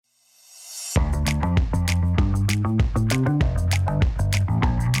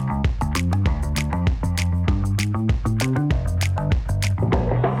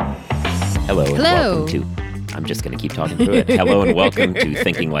Hello. welcome to... I'm just going to keep talking through it. Hello and welcome to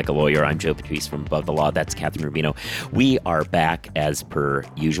Thinking Like a Lawyer. I'm Joe Patrice from Above the Law. That's Catherine Rubino. We are back, as per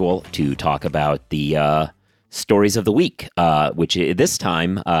usual, to talk about the stories of the week, which this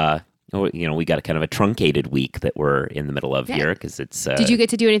time, we got a kind of a truncated week that we're in the middle of here because it's... Did you get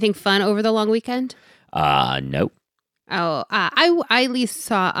to do anything fun over the long weekend? No. Oh, I at least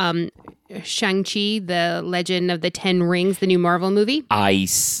saw Shang-Chi, the Legend of the Ten Rings, the new Marvel movie. I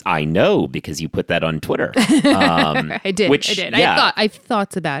know because you put that on Twitter. I did. Yeah. I have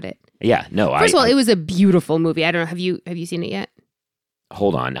thoughts about it. Yeah, no. First of all, it was a beautiful movie. I don't know. Have you seen it yet?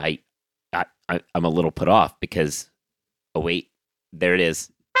 Hold on. I'm a little put off because... Oh, wait. There it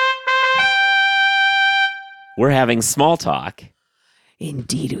is. We're having small talk.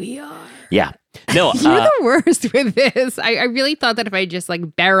 Indeed we are. Yeah. No, You're the worst with this. I really thought that if I just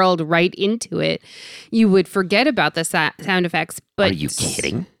barreled right into it, you would forget about the sound effects. But are you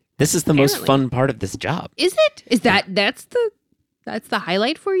kidding? This is the most fun part of this job. Is it? Is that's the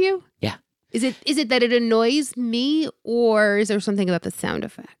highlight for you? Yeah. Is it that it annoys me, or is there something about the sound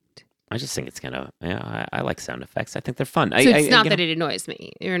effect? I just think it's kind of... Yeah, I like sound effects. I think they're fun. So it's not that it annoys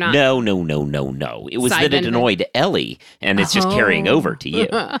me. You're not... No. It was that it annoyed Ellie, and it's just carrying over to you.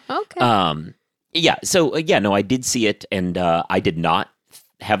 Okay. Yeah. So, I did see it, and I did not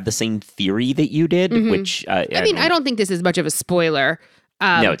have the same theory that you did, which... I don't think this is much of a spoiler.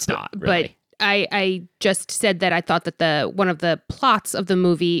 No, it's not, really. But I just said that I thought that one of the plots of the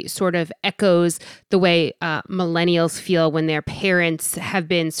movie sort of echoes the way millennials feel when their parents have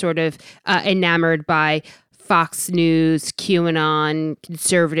been sort of enamored by Fox News, QAnon,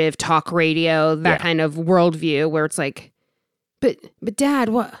 conservative talk radio, that kind of worldview where it's like, but Dad,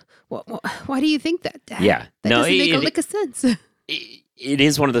 why do you think that, Dad? Yeah. That doesn't make a lick of sense. It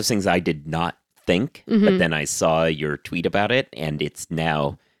is one of those things I did not think, but then I saw your tweet about it, and it's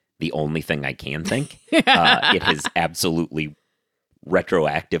now the only thing I can think. It has absolutely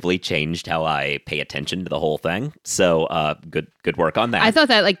retroactively changed how I pay attention to the whole thing. So good work on that. I thought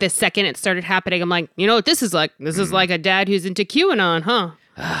that the second it started happening, I'm like, you know what this is like? This is like a dad who's into QAnon, huh?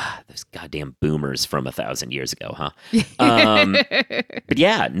 Those goddamn boomers from 1,000 years ago, huh? But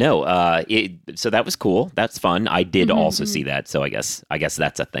yeah, no. So that was cool. That's fun. I did also see that. So I guess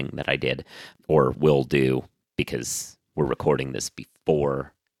that's a thing that I did or will do because we're recording this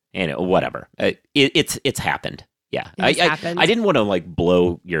before. And whatever. It's happened. Yeah. Happened. I didn't want to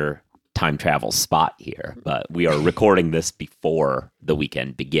blow your time travel spot here, but we are recording this before the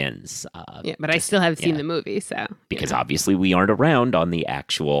weekend begins. But I still have seen the movie, so. Because obviously we aren't around on the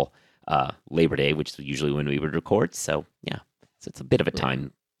actual Labor Day, which is usually when we would record. So, yeah. So it's a bit of a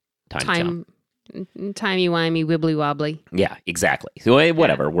time jump. Timey-wimey, wibbly-wobbly. Yeah, exactly. So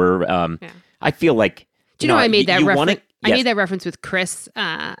whatever. We're, I feel like... Do you know I made that reference? Yes. I made that reference with Chris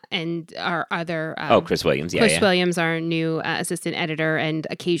and our other... Chris Williams. Yeah, Chris Williams, our new assistant editor and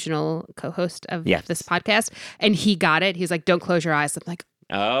occasional co-host of this podcast. And he got it. He was like, don't close your eyes. I'm like,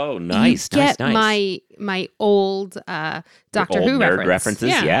 oh, nice. Nice. my old Doctor Who references.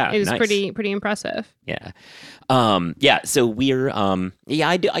 Yeah, it was nice. pretty impressive. Yeah. So we're...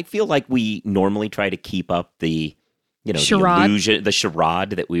 I feel like we normally try to keep up the... charade. The illusion, the charade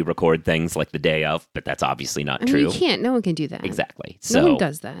that we record things like the day of, but that's obviously not true. You can't. No one can do that. Exactly. No one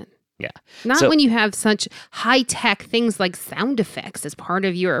does that. Yeah. Not when you have such high-tech things like sound effects as part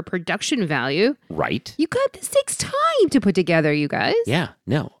of your production value. Right. This takes time to put together, you guys. Yeah.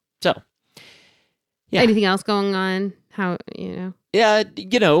 No. So. Yeah. Anything else going on? How, Yeah.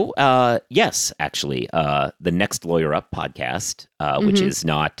 Yes, actually. The Next Lawyer Up podcast, which is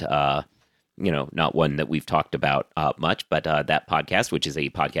not... not one that we've talked about much, but that podcast, which is a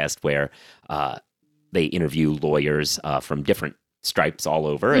podcast where they interview lawyers from different stripes all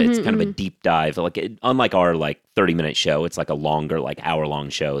over. It's kind of a deep dive, unlike our 30-minute show. It's a longer, hour-long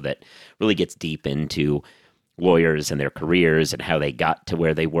show that really gets deep into lawyers and their careers and how they got to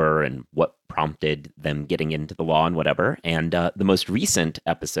where they were and what prompted them getting into the law and whatever. And the most recent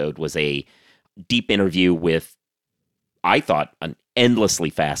episode was a deep interview with, I thought, an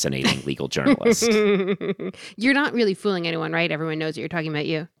endlessly fascinating legal journalist. You're not really fooling anyone, right? Everyone knows that you're talking about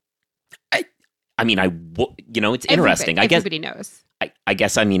you. It's interesting. Everybody knows. I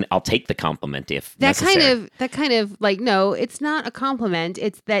guess, I'll take the compliment if that necessary. kind of no, it's not a compliment.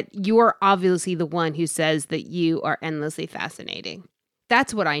 It's that you're obviously the one who says that you are endlessly fascinating.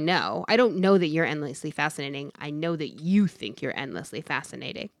 That's what I know. I don't know that you're endlessly fascinating. I know that you think you're endlessly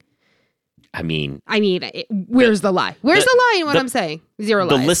fascinating. Where's the lie? Where's the lie in what I'm saying? Zero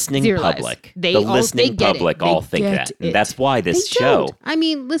lies. The listening Zero public. Lies. The listening public all think that. And that's why this show.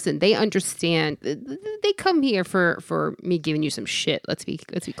 Listen, they understand. They come here for me giving you some shit. Let's be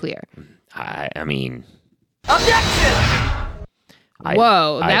clear. I mean, Objection!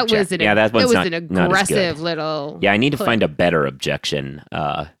 Whoa, I that object. was an Yeah, that one's an not as aggressive good. little. Yeah, I need to clip. find a better objection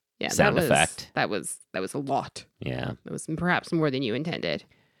Yeah, sound effect. That was a lot. Yeah. That was perhaps more than you intended.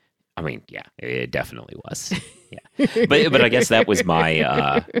 I mean, yeah, it definitely was. Yeah, but I guess that was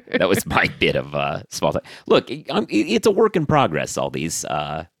my bit of small thing. Look, it's a work in progress. All these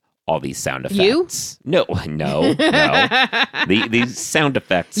sound effects. You? No. These sound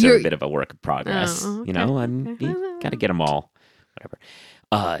effects are a bit of a work in progress. Oh, okay. You know, you got to get them all. Whatever.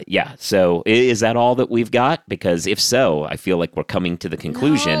 Yeah. So is that all that we've got? Because if so, I feel like we're coming to the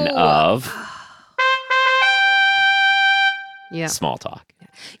conclusion of small talk.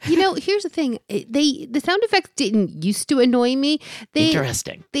 Here's the thing. The sound effects didn't used to annoy me.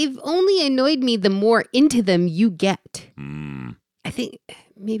 Interesting. They've only annoyed me the more into them you get. Mm. I think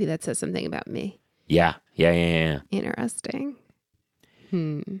maybe that says something about me. Yeah. Interesting.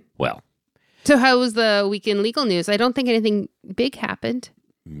 Well. So how was the week in legal news? I don't think anything big happened.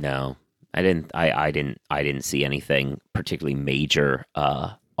 No, I didn't see anything particularly major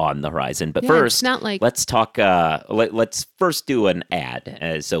on the horizon. But first, it's not like... let's talk. Let's first do an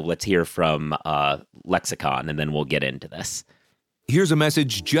ad. So let's hear from Lexicon, and then we'll get into this. Here's a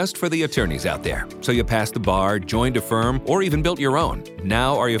message just for the attorneys out there. So you passed the bar, joined a firm, or even built your own.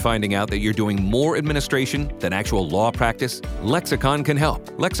 Now are you finding out that you're doing more administration than actual law practice? Lexicon can help.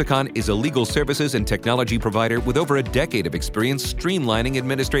 Lexicon is a legal services and technology provider with over a decade of experience streamlining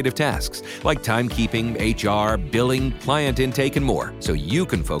administrative tasks like timekeeping, HR, billing, client intake, and more, so you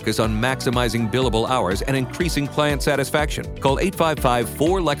can focus on maximizing billable hours and increasing client satisfaction. Call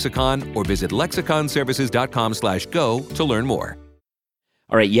 855-4LEXICON or visit lexiconservices.com/go to learn more.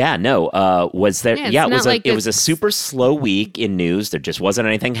 All right. Yeah. No. Was there? Yeah, it was a super slow week in news. There just wasn't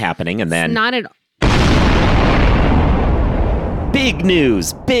anything happening, and then not at big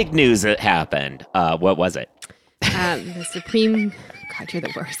news that happened. What was it? the Supreme. God, you're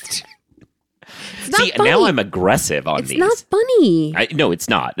the worst. It's not See, funny. now I'm aggressive on these. It's not funny. No, it's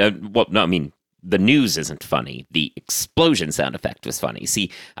not. Well, no, I mean, the news isn't funny. The explosion sound effect was funny. See,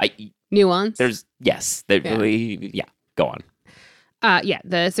 Nuance. Yeah. Go on.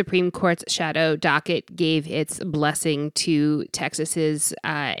 The Supreme Court's shadow docket gave its blessing to Texas's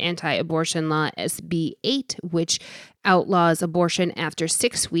anti-abortion law SB 8, which outlaws abortion after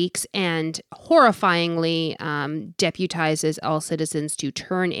 6 weeks and horrifyingly deputizes all citizens to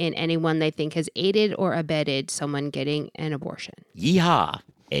turn in anyone they think has aided or abetted someone getting an abortion. Yeehaw.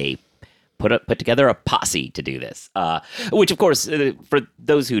 Put together a posse to do this, which, of course, for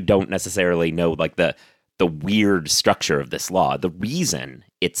those who don't necessarily know, like the weird structure of this law, the reason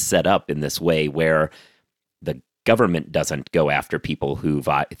it's set up in this way where the government doesn't go after people who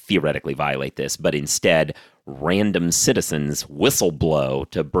theoretically violate this, but instead random citizens whistleblow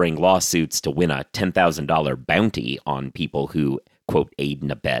to bring lawsuits to win a $10,000 bounty on people who, quote, aid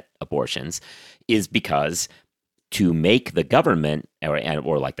and abet abortions, is because to make the government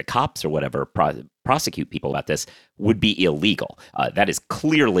or like the cops or whatever prosecute people about this would be illegal. That is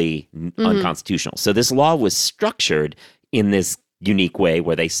clearly unconstitutional. So this law was structured in this unique way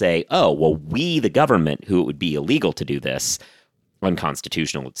where they say, oh, well, we, the government, who it would be illegal to do this,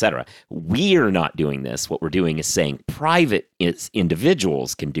 unconstitutional, etc. We're not doing this. What we're doing is saying private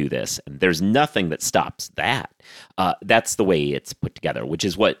individuals can do this. And there's nothing that stops that. That's the way it's put together, which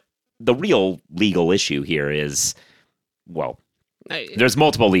is what the real legal issue here is. Well, there's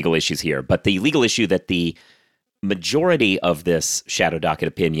multiple legal issues here, but the legal issue that the majority of this shadow docket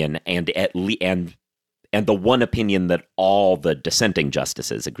opinion and the one opinion that all the dissenting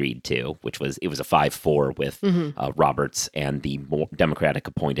justices agreed to, which was a 5-4 with Roberts and the more Democratic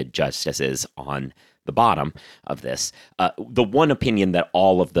appointed justices on the bottom of this. The one opinion that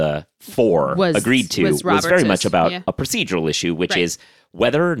all of the four agreed to was very much about a procedural issue, which is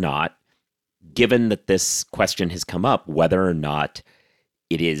whether or not, given that this question has come up, whether or not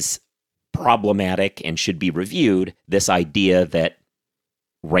it is problematic and should be reviewed, this idea that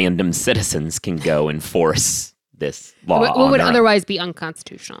random citizens can go enforce this law. What would otherwise be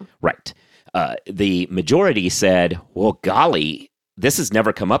unconstitutional. Right. The majority said, well, golly, this has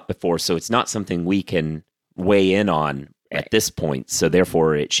never come up before, so it's not something we can weigh in on at this point, so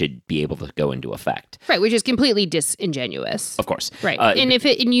therefore it should be able to go into effect. Right, which is completely disingenuous. Of course. Right. And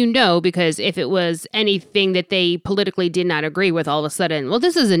because if it was anything that they politically did not agree with, all of a sudden, well,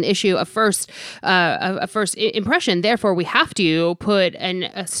 this is an issue of first impression, therefore we have to put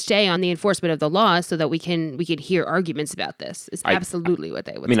a stay on the enforcement of the law so that we can hear arguments about this. Is absolutely what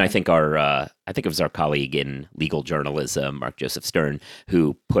they would say. I think it was our colleague in legal journalism, Mark Joseph Stern,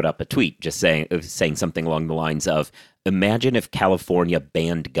 who put up a tweet just saying something along the lines of, imagine if California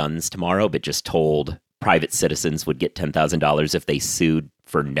banned guns tomorrow, but just told private citizens would get $10,000 if they sued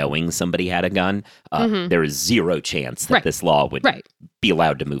for knowing somebody had a gun. There is zero chance that this law would be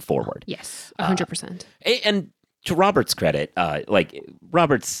allowed to move forward. Yes, 100%. And to Roberts' credit,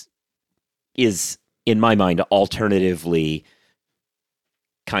 Roberts is, in my mind, alternatively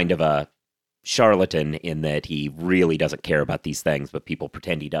kind of a charlatan in that he really doesn't care about these things, but people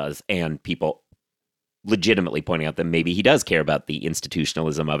pretend he does, and people legitimately pointing out that maybe he does care about the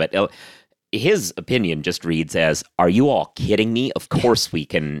institutionalism of it. His opinion just reads as, are you all kidding me? Of course we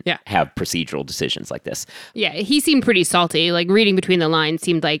can have procedural decisions like this. Yeah, he seemed pretty salty. Like, reading between the lines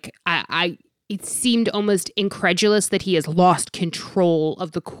seemed like it seemed almost incredulous that he has lost control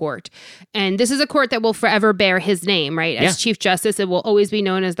of the court. And this is a court that will forever bear his name, right? As Chief Justice, it will always be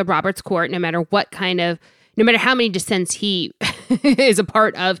known as the Roberts Court, no matter how many dissents he is a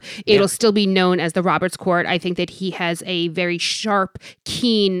part of, it'll still be known as the Roberts Court. I think that he has a very sharp,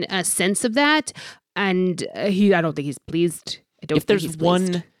 keen sense of that. And I don't think he's pleased. If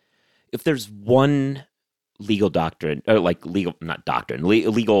there's one legal doctrine, or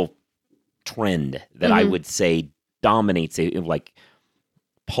legal trend that I would say dominates it, like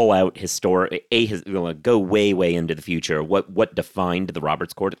pull out go way into the future. What defined the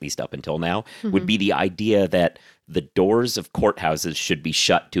Roberts Court, at least up until now, would be the idea that the doors of courthouses should be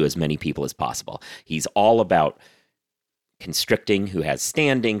shut to as many people as possible. He's all about constricting who has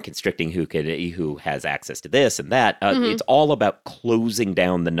standing, constricting who has access to this and that. It's all about closing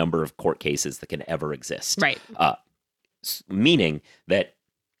down the number of court cases that can ever exist. Right. Meaning that,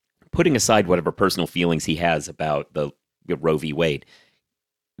 putting aside whatever personal feelings he has about the Roe v. Wade,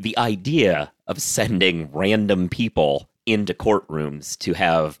 the idea of sending random people into courtrooms to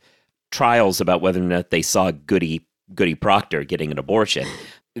have trials about whether or not they saw Goody Proctor getting an abortion,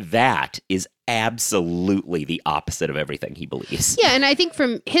 that is absolutely the opposite of everything he believes. Yeah, and I think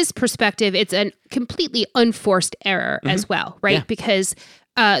from his perspective, it's a completely unforced error as well, right? Yeah. Because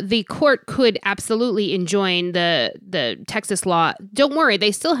the court could absolutely enjoin the Texas law. Don't worry,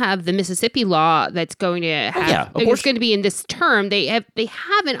 they still have the Mississippi law that's going to have. It's going to be in this term. They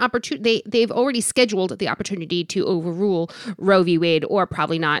have an opportunity. They've already scheduled the opportunity to overrule Roe v. Wade, or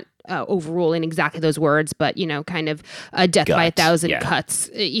probably not overrule in exactly those words, but kind of death by 1,000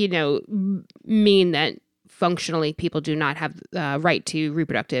 cuts. Mean that functionally people do not have right to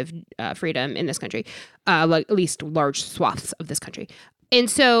reproductive freedom in this country, like at least large swaths of this country. And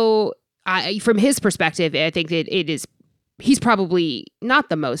so from his perspective, I think that he's probably not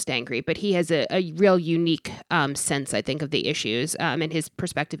the most angry, but he has a real unique sense, I think, of the issues. And his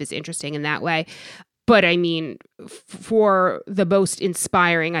perspective is interesting in that way. But I mean, for the most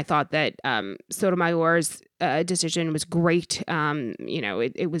inspiring, I thought that Sotomayor's decision was great.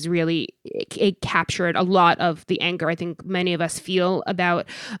 It was really, it captured a lot of the anger I think many of us feel about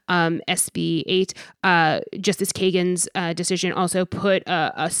SB 8. Justice Kagan's decision also put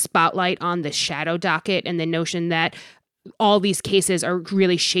a spotlight on the shadow docket and the notion that all these cases are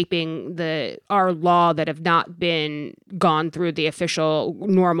really shaping our law that have not been gone through the official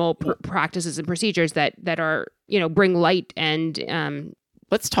normal practices and procedures that are, bring light and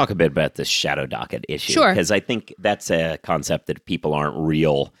let's talk a bit about this shadow docket issue. Sure. Because I think that's a concept that people aren't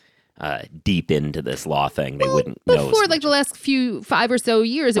real deep into this law thing. They wouldn't know. Before, like the last 5 or so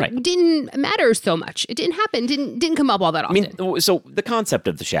years, it didn't matter so much. It didn't happen. Didn't come up all that often. I mean, so the concept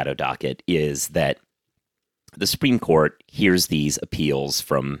of the shadow docket is that the Supreme Court hears these appeals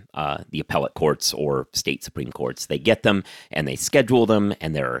from the appellate courts or state Supreme Courts. They get them and they schedule them,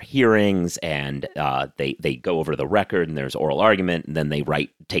 and there are hearings, and they go over the record, and there's oral argument, and then they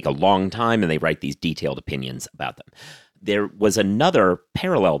take a long time, and they write these detailed opinions about them. There was another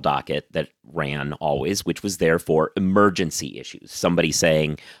parallel docket that ran always, which was there for emergency issues. Somebody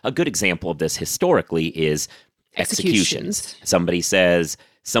saying, a good example of this historically is executions. Somebody says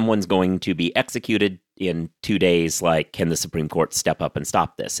someone's going to be executed in 2 days, like, can the Supreme Court step up and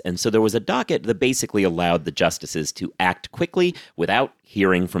stop this? And so there was a docket that basically allowed the justices to act quickly without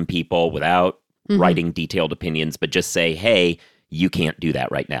hearing from people, without writing detailed opinions, but just say, hey, you can't do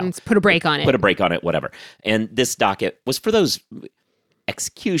that right now. Let's put a break on it. Put a break on it, whatever. And this docket was for those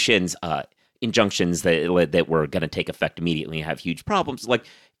executions, injunctions that were going to take effect immediately and have huge problems. Like,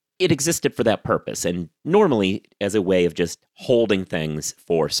 it existed for that purpose, and normally as a way of just holding things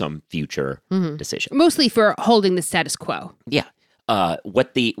for some future decision. Mostly for holding the status quo. Yeah.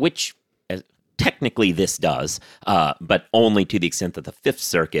 Technically this does, but only to the extent that the Fifth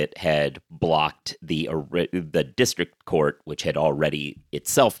Circuit had blocked the district court, which had already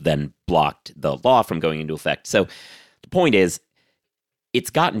itself then blocked the law from going into effect. So the point is, it's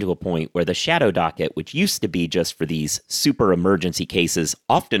gotten to a point where the shadow docket, which used to be just for these super emergency cases,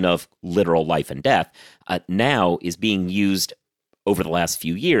 often of literal life and death, now is being used over the last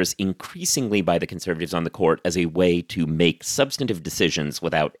few years increasingly by the conservatives on the court as a way to make substantive decisions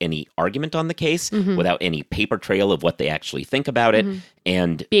without any argument on the case, without any paper trail of what they actually think about it,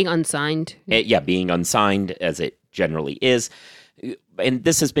 and being unsigned. Being unsigned as it generally is. And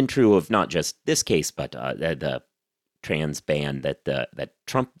this has been true of not just this case, but the trans ban that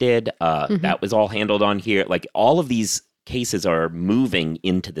Trump did. That was all handled on here. Like, all of these cases are moving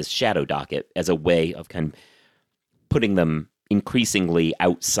into this shadow docket as a way of kind of putting them increasingly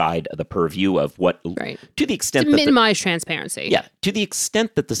outside of the purview of what, to the extent to that minimize transparency. Yeah, to the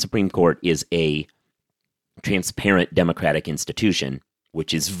extent that the Supreme Court is a transparent democratic institution,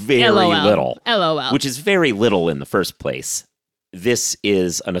 which is very little. LOL. Which is very little in the first place. This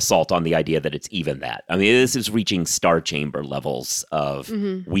is an assault on the idea that it's even that. I mean, this is reaching Star Chamber levels of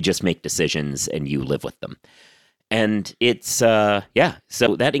we just make decisions and you live with them. And it's, so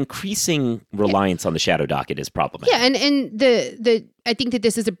that increasing reliance on the shadow docket is problematic. Yeah, and the I think that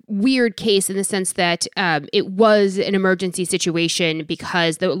this is a weird case in the sense that it was an emergency situation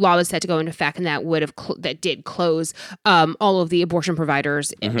because the law was set to go into effect, and that would have that did close all of the abortion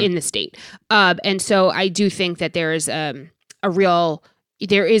providers in the state. And so I do think that there is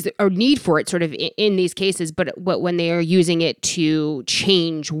there is a need for it sort of in these cases, but when they are using it to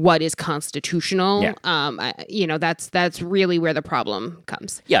change what is constitutional, that's really where the problem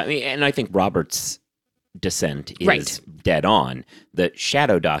comes. Yeah, I mean, and I think Roberts' dissent is dead on. The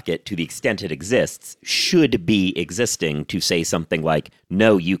shadow docket, to the extent it exists, should be existing to say something like,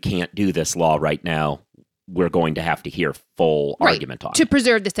 no, you can't do this law right now. We're going to have to hear full argument on to it.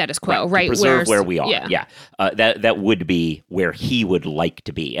 preserve the status quo, right? To preserve where we are. Yeah. That would be where he would like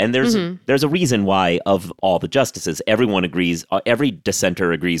to be. And there's a reason why, of all the justices, everyone agrees, every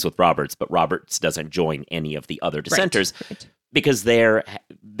dissenter agrees with Roberts, but Roberts doesn't join any of the other dissenters because they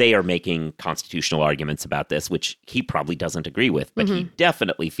are making constitutional arguments about this, which he probably doesn't agree with, but he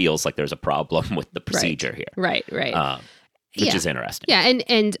definitely feels like there's a problem with the procedure here. Right. Which is interesting. Yeah,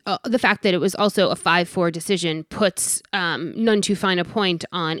 and the fact that it was also a 5-4 decision puts none too fine a point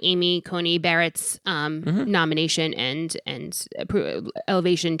on Amy Coney Barrett's nomination and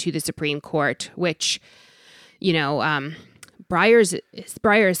elevation to the Supreme Court, which, Breyer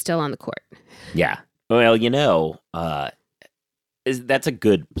is still on the court. Yeah. Well, that's a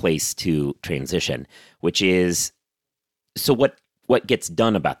good place to transition, which is, so what gets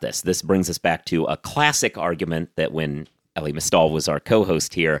done about this? This brings us back to a classic argument that when Elie Mystal was our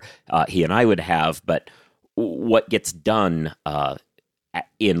co-host here, he and I would have, but what gets done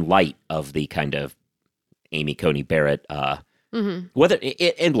in light of the kind of Amy Coney Barrett, whether,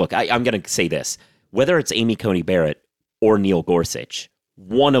 and look, I'm going to say this, whether it's Amy Coney Barrett or Neil Gorsuch,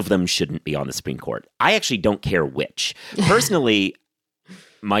 one of them shouldn't be on the Supreme Court. I actually don't care which. Personally,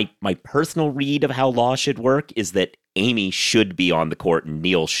 my personal read of how law should work is that Amy should be on the court and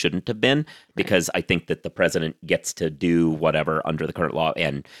Neil shouldn't have been, because I think that the president gets to do whatever under the current law,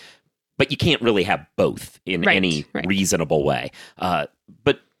 but you can't really have both in any reasonable way.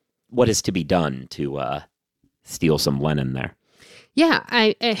 But what is to be done to steal some Lenin there?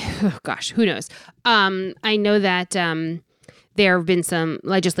 Yeah, who knows? I know that there have been some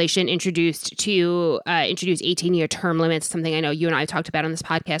legislation introduced to introduce 18-year term limits, something I know you and I have talked about on this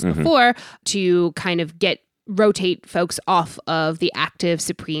podcast before, to kind of rotate folks off of the active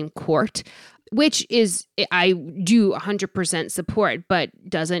Supreme Court, which is, I do 100% support, but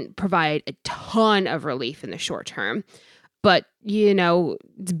doesn't provide a ton of relief in the short term. But,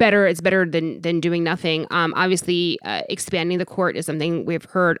 it's better than doing nothing. Obviously, expanding the court is something we've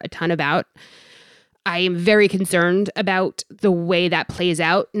heard a ton about. I am very concerned about the way that plays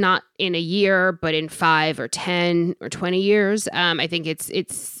out, not in a year, but in 5 or 10 or 20 years. I think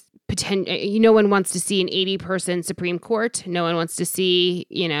it's no one wants to see an 80-person Supreme Court. No one wants to see,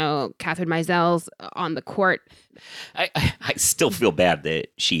 Catherine Mizell on the court. I still feel bad that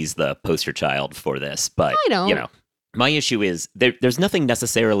she's the poster child for this, but I know. My issue is there's nothing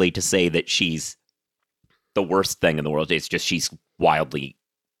necessarily to say that she's the worst thing in the world. It's just she's wildly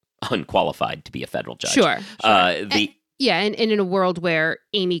unqualified to be a federal judge. Sure. And in a world where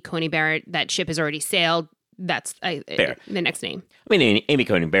Amy Coney Barrett, that ship has already sailed, that's the next name. I mean, Amy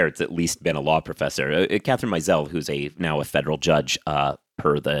Coney Barrett's at least been a law professor. Catherine Mizell, who's now a federal judge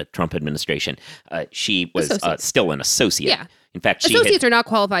per the Trump administration, she was still an associate. Yeah. In fact, associates are not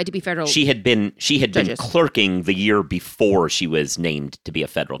qualified to be federal. She had been judges. clerking the year before she was named to be a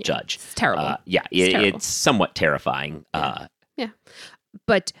federal judge. It's terrible. It's somewhat terrifying. Yeah.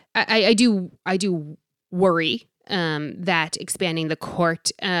 But I do worry that expanding the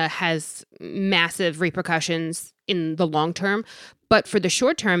court has massive repercussions in the long term. But for the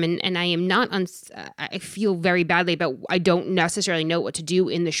short term, and I am not, I feel very badly about, I don't necessarily know what to do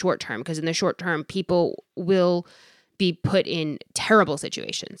in the short term, because in the short term, people will be put in terrible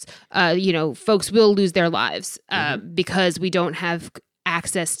situations. Folks will lose their lives because we don't have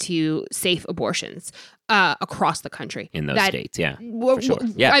access to safe abortions across the country in those states. Yeah, for sure.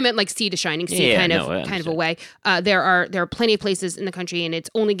 I meant like sea to shining sea kind of a way. There are plenty of places in the country, and it's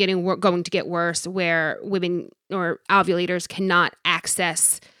only going to get worse, where women or ovulators cannot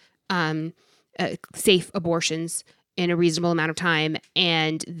access safe abortions in a reasonable amount of time,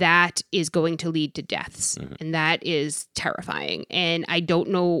 and that is going to lead to deaths, and that is terrifying. And I don't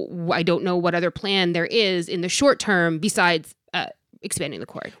know what other plan there is in the short term besides expanding the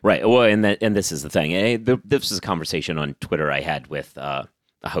court. Right. Well, and this is the thing. This was a conversation on Twitter I had with a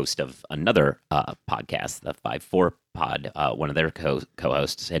host of another podcast, the 5-4 Pod. One of their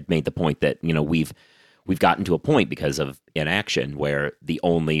co-hosts had made the point that we've gotten to a point because of inaction where the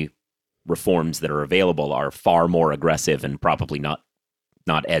only reforms that are available are far more aggressive and probably not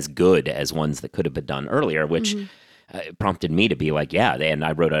as good as ones that could have been done earlier, which prompted me to be like, yeah. And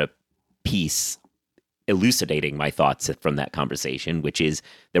I wrote a piece elucidating my thoughts from that conversation, which is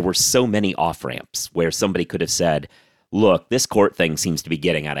there were so many off-ramps where somebody could have said, look, this court thing seems to be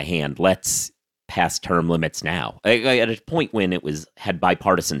getting out of hand. Let's pass term limits now. At a point when it had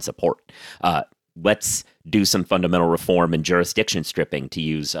bipartisan support. Let's do some fundamental reform and jurisdiction stripping, to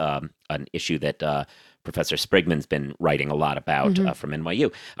use an issue that Professor Sprigman's been writing a lot about from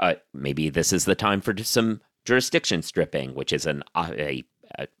NYU. Maybe this is the time for some jurisdiction stripping, which is a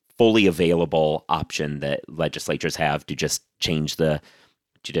fully available option that legislatures have to just change the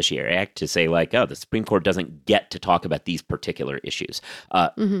Judiciary Act to say, like, oh, the Supreme Court doesn't get to talk about these particular issues.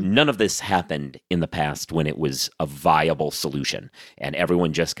 None of this happened in the past when it was a viable solution, and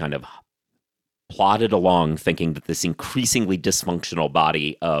everyone just kind of plodded along thinking that this increasingly dysfunctional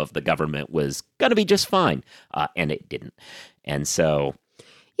body of the government was going to be just fine, and it didn't. And so...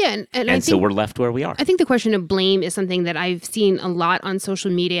 Yeah, and I think, so we're left where we are. I think the question of blame is something that I've seen a lot on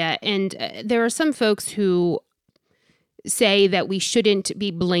social media, and there are some folks who say that we shouldn't be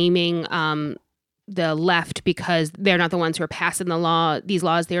blaming the left because they're not the ones who are passing these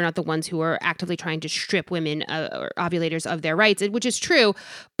laws. They're not the ones who are actively trying to strip women or ovulators of their rights, which is true.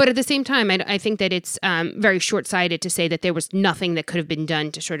 But at the same time, I think that it's very short-sighted to say that there was nothing that could have been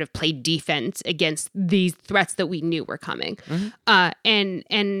done to sort of play defense against these threats that we knew were coming.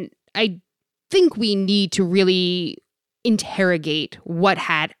 And I think we need to really interrogate what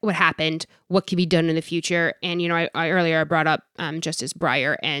happened, what can be done in the future. And, I earlier brought up Justice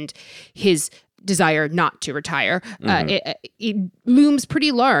Breyer and his desire not to retire. It looms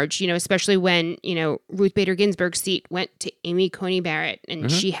pretty large, especially when, Ruth Bader Ginsburg's seat went to Amy Coney Barrett,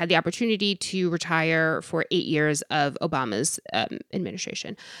 and she had the opportunity to retire for 8 years of Obama's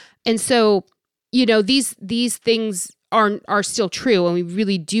administration. And so, these things are still true, and we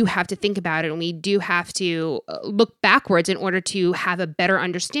really do have to think about it, and we do have to look backwards in order to have a better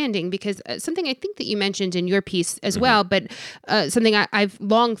understanding, because something I think that you mentioned in your piece as well, but something I've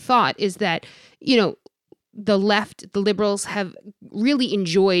long thought is that, the left, the liberals have really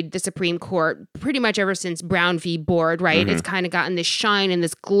enjoyed the Supreme Court pretty much ever since Brown v. Board, right? It's kind of gotten this shine and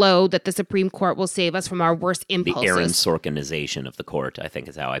this glow that the Supreme Court will save us from our worst impulses. The Aaron Sorkinization of the court, I think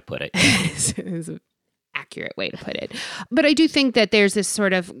is how I put it. It's an accurate way to put it. But I do think that there's this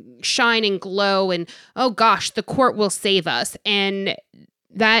sort of shine and glow and, oh gosh, the court will save us. And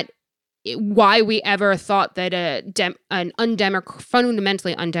that why we ever thought that an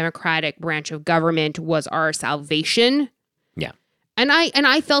fundamentally undemocratic branch of government was our salvation. Yeah. And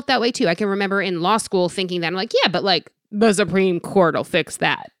I felt that way too. I can remember in law school thinking that, I'm like, yeah, but like the Supreme Court will fix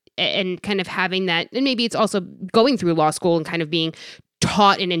that. And kind of having that, and maybe it's also going through law school and kind of being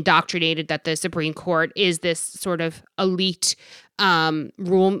taught and indoctrinated that the Supreme Court is this sort of elite not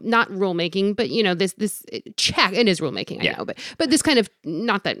rulemaking, but this check. It is rulemaking, I know, but this kind of,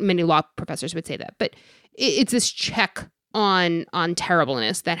 not that many law professors would say that, but it's this check on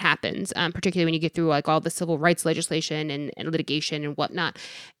terribleness that happens, particularly when you get through like all the civil rights legislation and litigation and whatnot.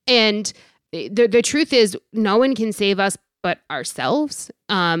 And the truth is, no one can save us but ourselves,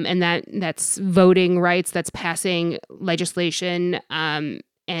 and that's voting rights, that's passing legislation,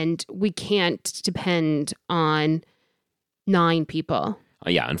 and we can't depend on 9 people.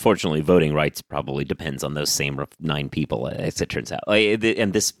 Yeah, unfortunately, voting rights probably depends on those same 9 people, as it turns out.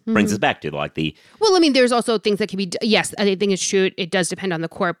 And this brings us back to like the... Well, I mean, there's also things that can be... Yes, I think it's true. It does depend on the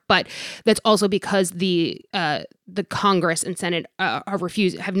court, but that's also because the the Congress and Senate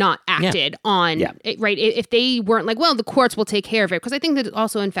have not acted on it, right? If they weren't like, well, the courts will take care of it, because I think that it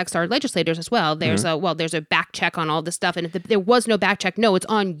also infects our legislators as well. There's there's a back check on all this stuff, and if there was no back check, no, it's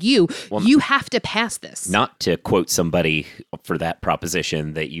on you. Well, you have to pass this. Not to quote somebody for that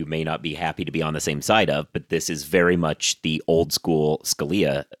proposition that you may not be happy to be on the same side of, but this is very much the old school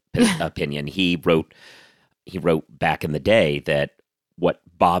Scalia opinion. He wrote back in the day that what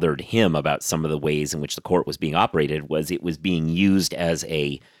bothered him about some of the ways in which the court was being operated was it was being used as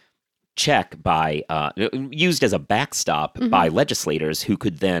a check by, used as a backstop by legislators who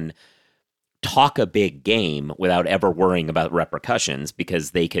could then talk a big game without ever worrying about repercussions, because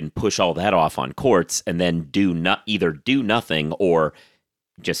they can push all that off on courts and then either do nothing or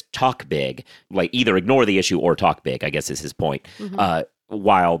just talk big, like either ignore the issue or talk big, I guess is his point.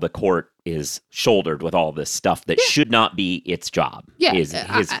 While the court is shouldered with all this stuff that should not be its job, is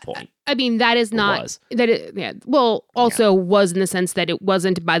his point. I mean, that is not was. That. Was in the sense that it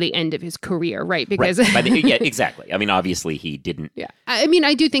wasn't by the end of his career, right? Because exactly. I mean, obviously he didn't. Yeah, I mean,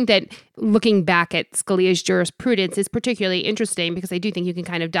 I do think that looking back at Scalia's jurisprudence is particularly interesting, because I do think you can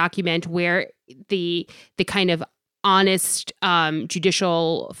kind of document where the kind of honest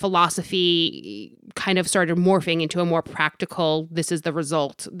judicial philosophy kind of started morphing into a more practical, this is the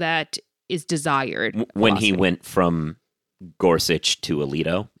result that is desired. When philosophy. he went from Gorsuch to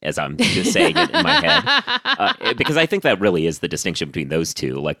Alito, as I'm just saying it in my head, because I think that really is the distinction between those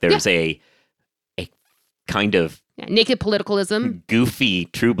two. Like there's a kind of naked politicalism, goofy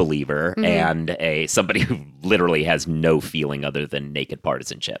true believer, and somebody who literally has no feeling other than naked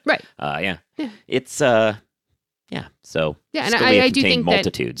partisanship. Right. It's so and Scalia I do contained think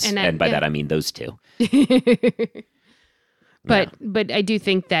multitudes, and by that I mean those two. But I do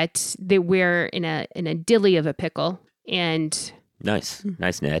think that we're in a dilly of a pickle, and nice,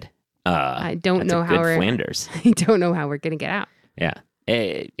 Ned. I don't know how we're Flanders. I don't know how we're gonna get out.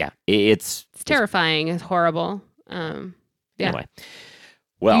 It's terrifying. It's horrible. Anyway,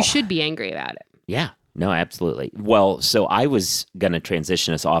 well, you should be angry about it. Yeah. No, absolutely. Well, so I was going to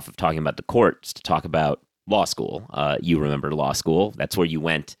transition us off of talking about the courts to talk about law school. You remember law school. That's where you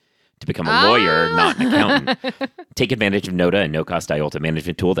went to become a lawyer, not an accountant. Take advantage of Nota, a no-cost IOLTA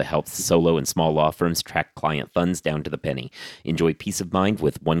management tool that helps solo and small law firms track client funds down to the penny. Enjoy peace of mind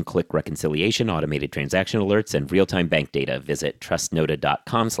with one-click reconciliation, automated transaction alerts, and real-time bank data. Visit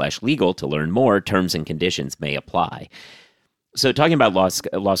trustnota.com/legal to learn more. Terms and conditions may apply. So talking about law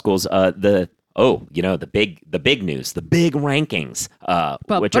schools, the big news, the big rankings,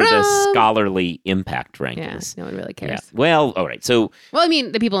 which are the scholarly impact rankings. Yeah, no one really cares. Yeah. Well, all right. So, I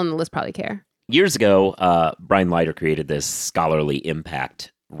mean, the people on the list probably care. Years ago, Brian Leiter created this scholarly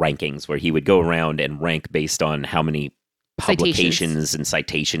impact rankings where he would go around and rank based on how many publications and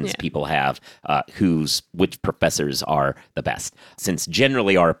citations people have, which professors are the best. Since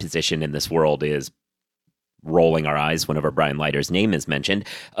generally our position in this world is rolling our eyes whenever Brian Leiter's name is mentioned,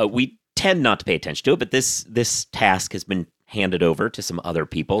 we tend not to pay attention to it, but this task has been handed over to some other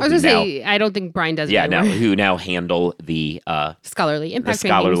people. I was going to say, I don't think Brian does it anymore. Who now handle the scholarly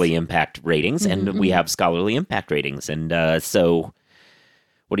impact ratings, and we have scholarly impact ratings. And so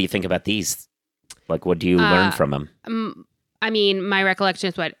what do you think about these? Like, what do you learn from them? I mean, my recollection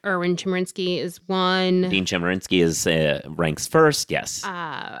is what Erwin Chemerinsky is one. Dean Chemerinsky is ranks first, yes.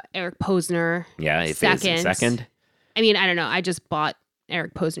 Eric Posner, second. I mean, I don't know. I just bought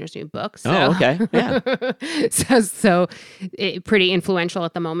Eric Posner's new book. So. Oh, okay. Yeah. so pretty influential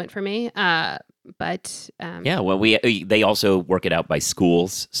at the moment for me. But well, they also work it out by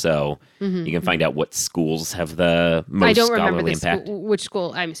schools, so you can find out what schools have the most I don't scholarly remember impact. Which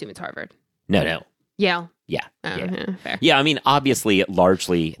school? I'm assuming it's Harvard. No. Yale. Yeah. Fair. Yeah, I mean, obviously,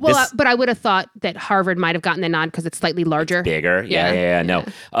 largely. Well, but I would have thought that Harvard might have gotten the nod because it's slightly larger. It's bigger. Yeah. No.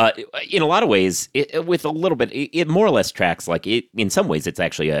 In a lot of ways, with a little bit, it more or less tracks, like, in some ways, it's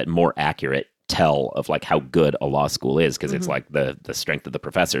actually a more accurate tell of, like, how good a law school is, because it's, like, the strength of the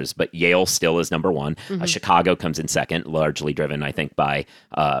professors. But Yale still is number one. Chicago comes in second, largely driven, I think, by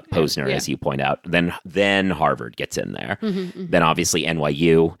Posner, as you point out. Then Harvard gets in there. Then, obviously,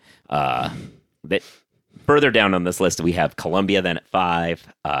 NYU. That further down on this list, we have Columbia then at 5,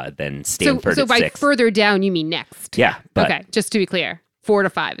 then Stanford so at 6. So by further down, you mean next? Yeah. Okay, just to be clear, 4 to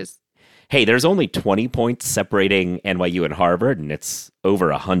 5 is... Hey, there's only 20 points separating NYU and Harvard, and it's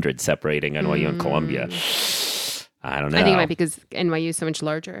over 100 separating NYU and Columbia. I don't know. I think it might be because NYU is so much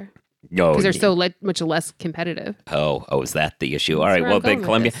larger. No, because they're so much less competitive. Oh, is that the issue? All right, well, then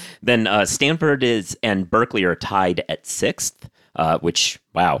Columbia. Then Stanford and Berkeley are tied at 6th, which,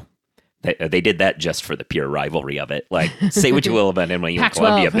 wow. They did that just for the pure rivalry of it. Like, say what you will about NYU and Pac-12.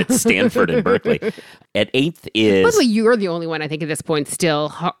 Columbia, but Stanford and Berkeley. At 8th is... By the way, you're the only one, I think, at this point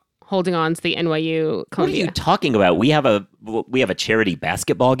still holding on to the NYU What are Columbia. you talking about? We have a charity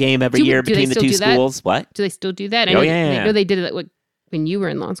basketball game every year do they between the still two do that? schools. What? Do they still do that? Oh, yeah. I know they did it when you were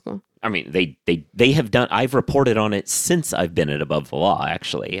in law school. I mean, they have done. I've reported on it since I've been at Above the Law.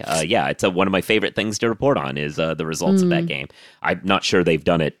 Actually, it's one of my favorite things to report on is the results of that game. I'm not sure they've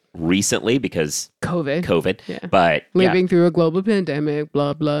done it recently because COVID. Yeah. But Living through a global pandemic,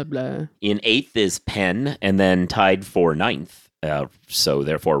 blah blah blah. In 8th is Penn, and then tied for 9th. So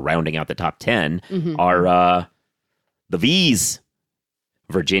therefore, rounding out the top 10 are the V's,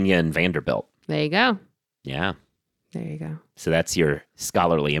 Virginia and Vanderbilt. There you go. Yeah. There you go. So that's your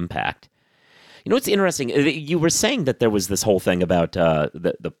scholarly impact. You know what's interesting? You were saying that there was this whole thing about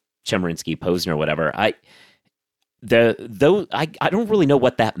the Chemerinsky Posner or whatever. I don't really know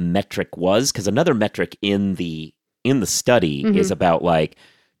what that metric was, because another metric in the study is about like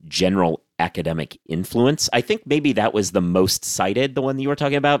general academic influence. I think maybe that was the most cited, the one that you were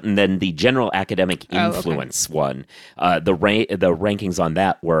talking about, and then the general academic influence one. The rankings on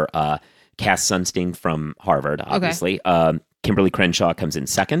that were Cass Sunstein from Harvard, obviously. Kimberly Crenshaw comes in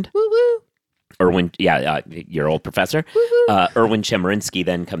second. Woo woo. Your old professor. Erwin Chemerinsky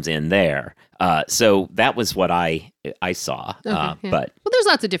then comes in there. So that was what I saw. But there's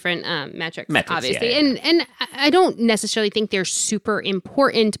lots of different metrics, obviously, and I don't necessarily think they're super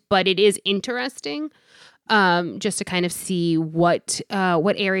important, but it is interesting. Just to kind of see what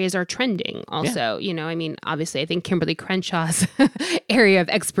areas are trending. Also, I mean, obviously, I think Kimberly Crenshaw's area of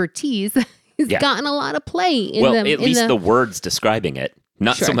expertise has gotten a lot of play in at least the words describing it,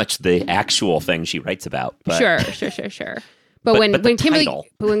 not so much the actual thing she writes about. But. Sure. But when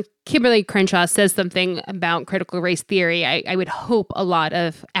Kimberly Crenshaw says something about critical race theory, I would hope a lot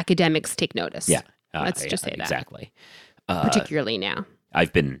of academics take notice. Yeah, let's just say that exactly. Particularly now,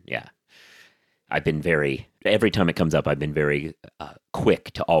 I've been very, every time it comes up, I've been very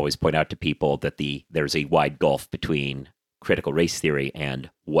quick to always point out to people that there's a wide gulf between critical race theory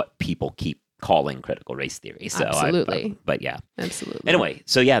and what people keep calling critical race theory. So absolutely. But yeah. Absolutely. Anyway,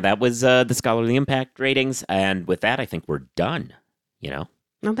 so yeah, that was the scholarly impact ratings. And with that, I think we're done, Well,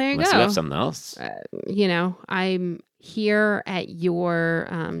 there you Unless go. you have something else. I'm here at your...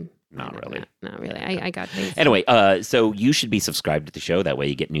 Not really. Not really. I got things. Anyway, so you should be subscribed to the show. That way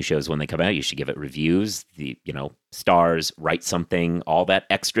you get new shows when they come out. You should give it reviews, stars, write something, all that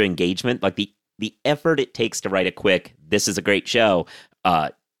extra engagement, like the effort it takes to write a quick, this is a great show,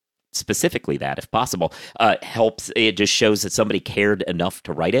 specifically that, if possible, helps. It just shows that somebody cared enough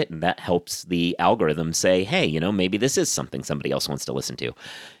to write it, and that helps the algorithm say, hey, maybe this is something somebody else wants to listen to.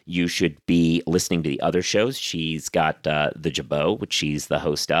 You should be listening to the other shows. She's got The Jabot, which she's the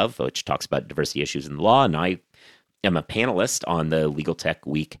host of, which talks about diversity issues in the law, and I am a panelist on the Legal Tech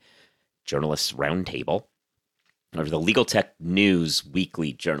Week Journalists Roundtable, or the Legal Tech News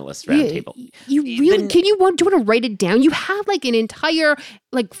Weekly Journalists Roundtable. You really do you want to write it down? You have like an entire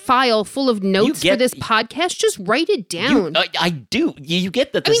file full of notes for this podcast. Just write it down. I do. You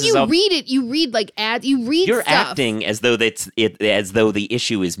get that. Read it. You read ads. You read. You're stuff. acting as though as though the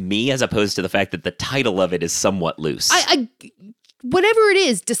issue is me, as opposed to the fact that the title of it is somewhat loose. Whatever it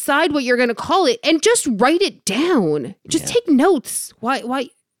is, decide what you're going to call it, and just write it down. Just take notes.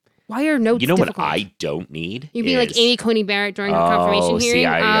 Why are notes difficult? What I don't need? You mean like Amy Coney Barrett during her confirmation hearing?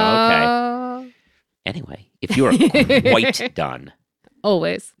 Okay. Anyway, if you are quite done.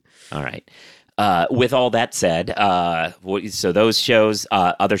 Always. All right. With all that said, so those shows,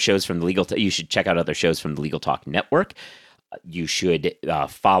 other shows from the you should check out other shows from the Legal Talk Network. You should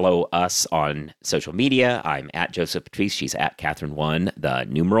follow us on social media. I'm at Joseph Patrice. She's at Catherine1, the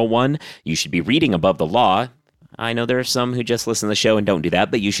numeral 1. You should be reading Above the Law. I know there are some who just listen to the show and don't do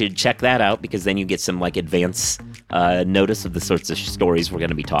that, but you should check that out, because then you get some advance notice of the sorts of stories we're going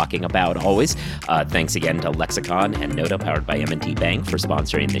to be talking about always. Thanks again to Lexicon and Noda, powered by M&T Bank, for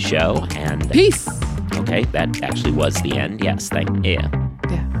sponsoring the show. And peace. Okay, that actually was the end. Yes, Yeah.